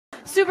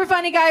Super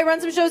funny guy,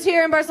 runs some shows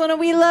here in Barcelona.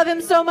 We love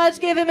him so much.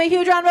 Give him a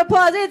huge round of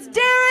applause. It's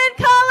Darren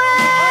Cullen!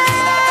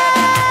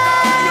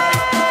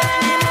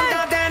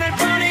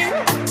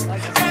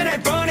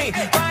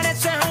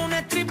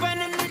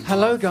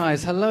 Hello,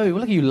 guys. Hello.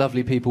 Look at you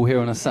lovely people here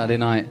on a Saturday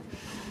night.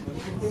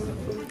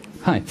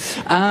 Hi.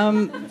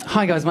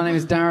 Hi, guys. My name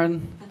is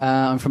Darren.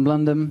 I'm from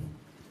London.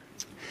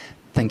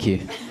 Thank you.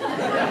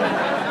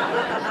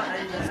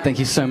 Thank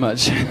you so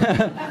much.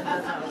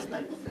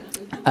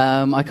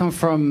 I come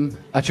from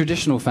a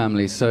traditional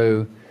family,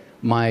 so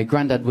my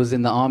granddad was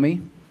in the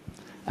army,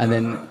 and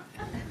then...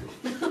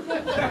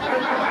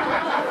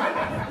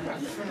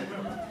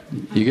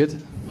 You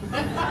good?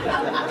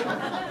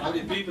 How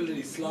many people did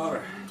he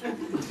slaughter?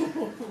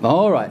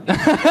 All right.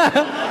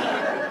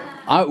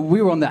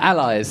 We were on the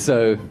Allies,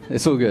 so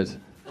it's all good.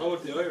 How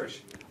about the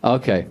Irish?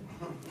 Okay.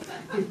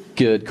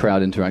 Good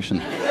crowd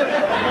interaction.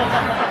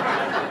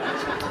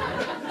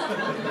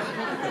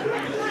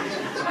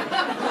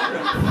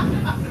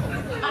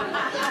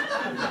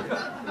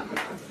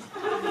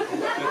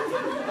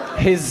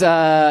 His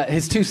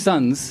two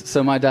sons,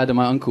 so my dad and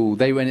my uncle,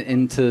 they went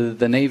into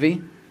the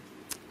Navy,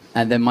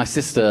 and then my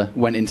sister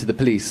went into the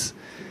police,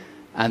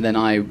 and then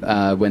I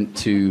went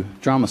to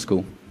drama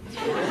school.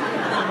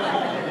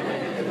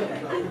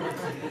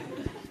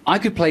 I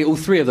could play all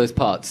three of those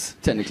parts,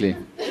 technically.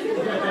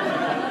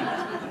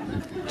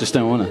 Just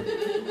don't want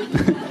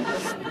to.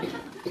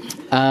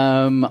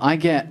 I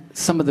get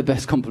some of the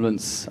best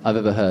compliments I've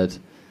ever heard.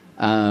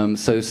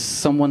 So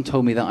someone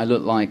told me that I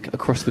look like a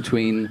cross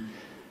between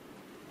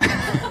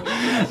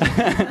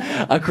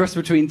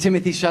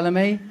Timothy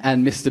Chalamet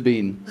and Mr.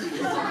 Bean.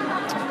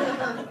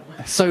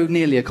 So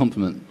nearly a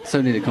compliment.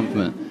 So nearly a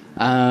compliment.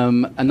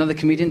 Another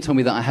comedian told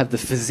me that I have the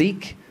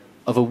physique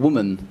of a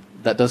woman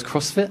that does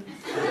CrossFit.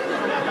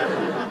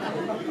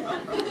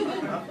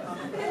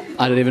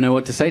 I don't even know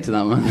what to say to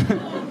that one.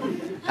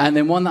 And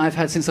then one that I've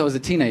had since I was a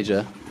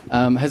teenager.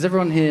 Has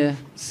everyone here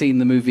seen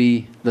the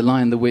movie The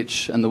Lion, the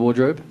Witch, and the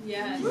Wardrobe?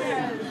 Yes.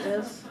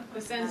 Yes.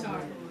 The Centaur.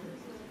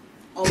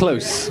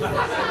 Close.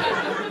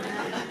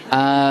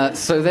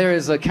 So there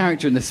is a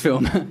character in this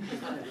film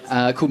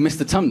called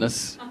Mr.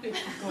 Tumnus.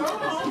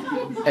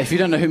 If you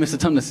don't know who Mr.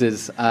 Tumnus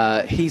is,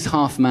 he's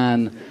half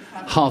man,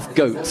 half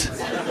goat.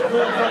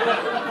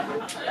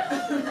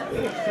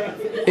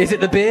 Is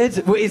it the beard?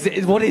 What is it?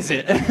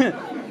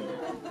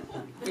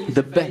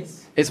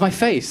 It's my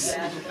face.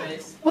 Yeah, the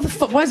face. What the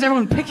fuck? Why is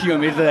everyone picking on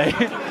me today?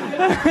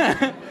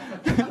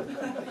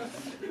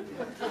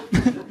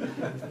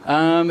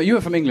 You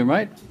are from England,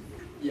 right?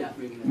 Yeah,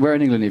 from England. Where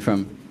in England are you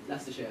from?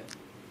 Leicestershire.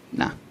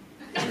 Nah.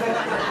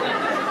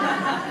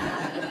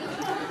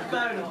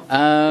 Fair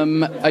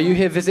enough. Are you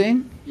here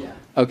visiting? Yeah.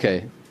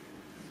 Okay.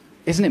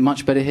 Isn't it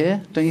much better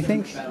here, don't you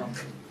think? Better.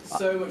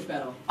 So much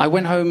better. I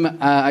went home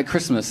at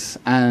Christmas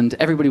and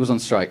everybody was on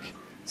strike.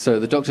 So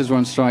the doctors were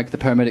on strike, the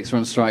paramedics were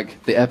on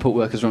strike, the airport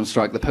workers were on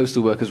strike, the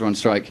postal workers were on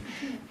strike,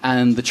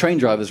 and the train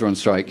drivers were on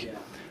strike. Yeah.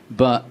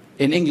 But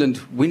in England,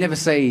 we never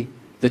say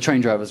the train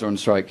drivers are on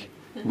strike.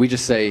 We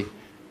just say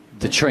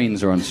the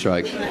trains are on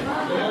strike. It's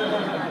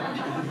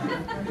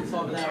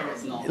over there,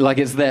 it's not. Like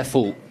it's their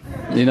fault,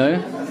 you know?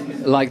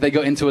 Like they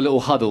got into a little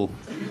huddle.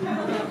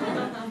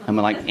 And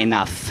we're like,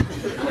 enough.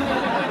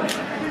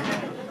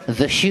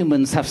 The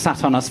humans have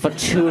sat on us for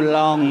too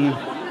long.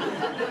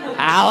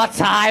 Our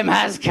time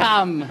has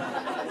come.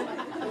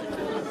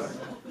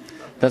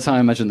 That's how I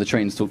imagine the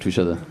trains talk to each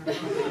other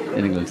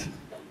in England.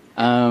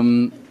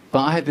 But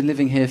I have been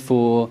living here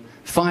for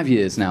 5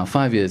 years now.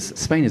 5 years.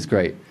 Spain is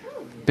great.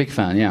 Big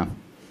fan, yeah.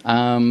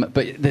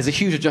 But there's a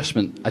huge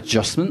adjustment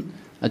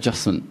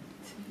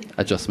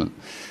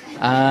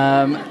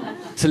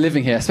to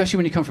living here, especially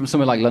when you come from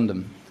somewhere like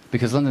London,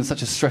 because London's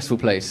such a stressful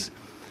place,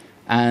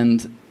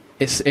 and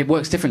it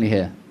works differently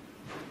here.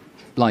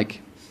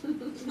 Like,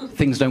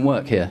 things don't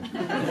work here.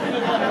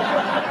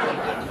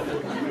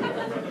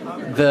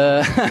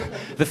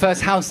 The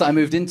first house that I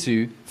moved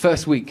into,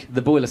 first week,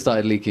 the boiler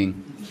started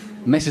leaking.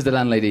 Messaged the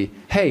landlady,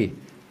 hey,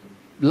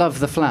 love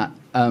the flat,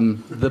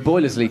 the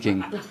boiler's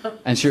leaking.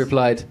 And she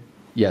replied,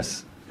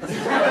 yes.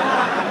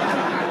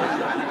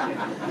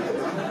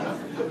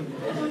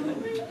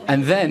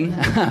 And then,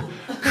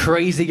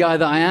 crazy guy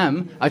that I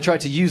am, I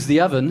tried to use the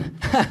oven,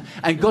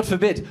 and God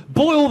forbid,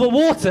 boil the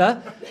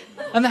water,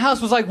 and the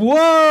house was like,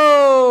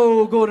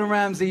 whoa, Gordon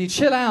Ramsay,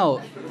 chill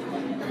out.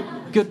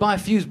 Goodbye,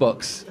 fuse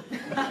box.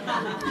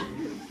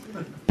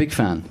 Big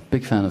fan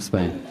of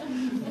Spain.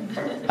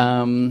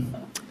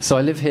 So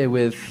I live here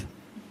with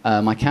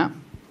my cat.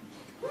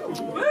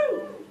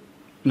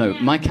 No,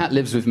 my cat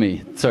lives with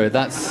me. Sorry,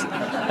 that's...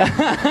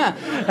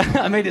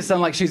 I made it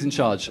sound like she's in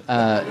charge.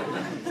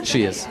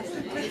 She is.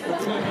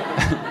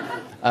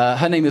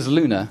 Her name is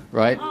Luna,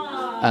 right?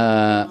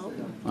 All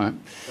right.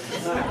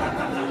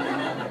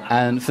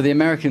 And for the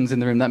Americans in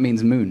the room, that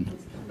means moon.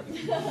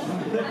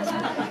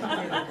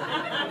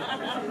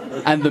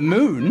 And the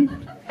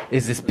moon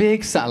is this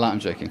big satellite. I'm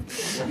joking.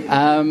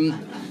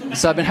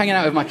 So I've been hanging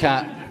out with my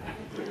cat.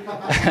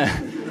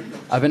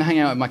 I've been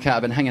hanging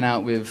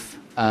out with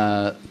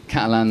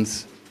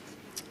Catalans.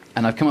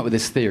 And I've come up with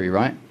this theory,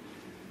 right?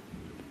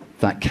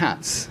 That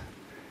cats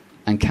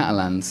and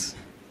Catalans,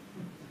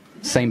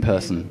 same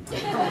person.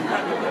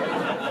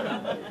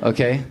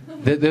 Okay?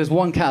 There's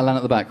one Catalan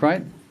at the back,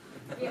 right?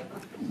 Yeah.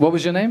 What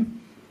was your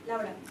name?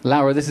 Laura.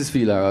 Laura, this is for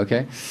you, Laura,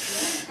 okay?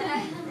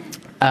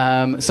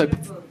 So...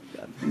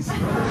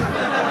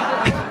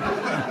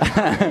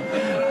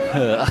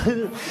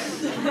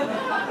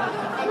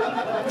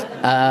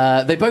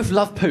 they both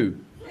love poo.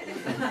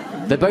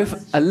 They're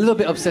both a little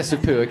bit obsessed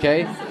with poo,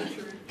 okay?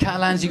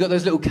 Catalans, you got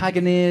those little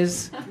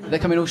caganeers. They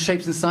come in all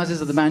shapes and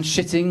sizes of the man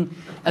shitting.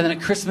 And then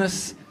at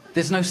Christmas,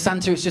 there's no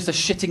Santa, it's just a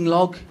shitting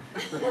log.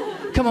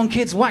 Come on,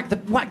 kids, whack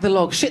the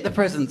log, shit the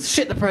presents,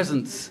 shit the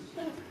presents.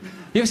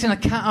 You ever seen a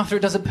cat after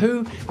it does a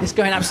poo? It's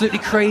going absolutely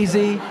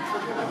crazy.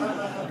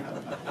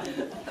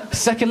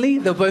 Secondly,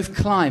 they'll both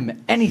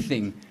climb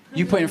anything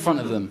you put in front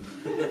of them.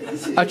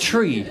 A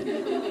tree,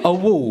 a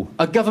wall,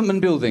 a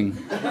government building.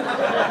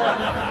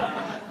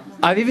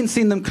 I've even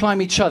seen them climb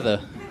each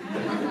other,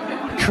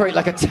 create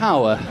like a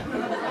tower.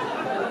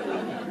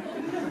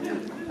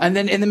 And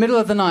then in the middle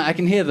of the night, I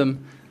can hear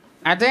them,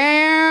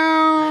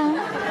 Adele!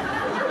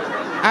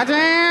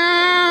 Adele!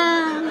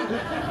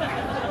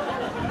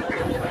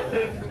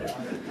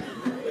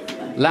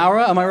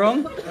 Laura, am I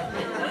wrong?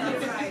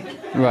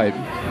 Right.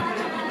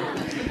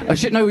 Oh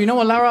shit, no, you know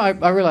what, Laura?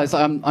 I realised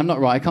I'm not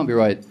right, I can't be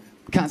right.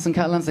 Cats and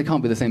Catalans, they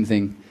can't be the same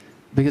thing.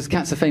 Because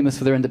cats are famous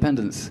for their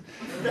independence.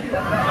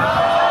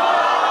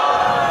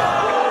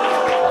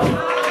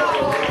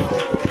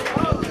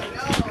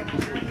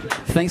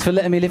 Thanks for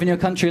letting me live in your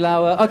country,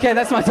 Laura. Okay,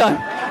 that's my time.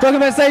 Welcome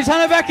backstage,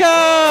 Hannah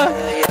Becker!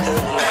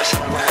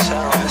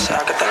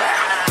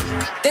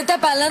 Teta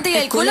pa'lante y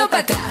el culo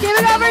pa' atrás. Give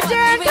it over,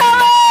 Darren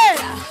Cullen!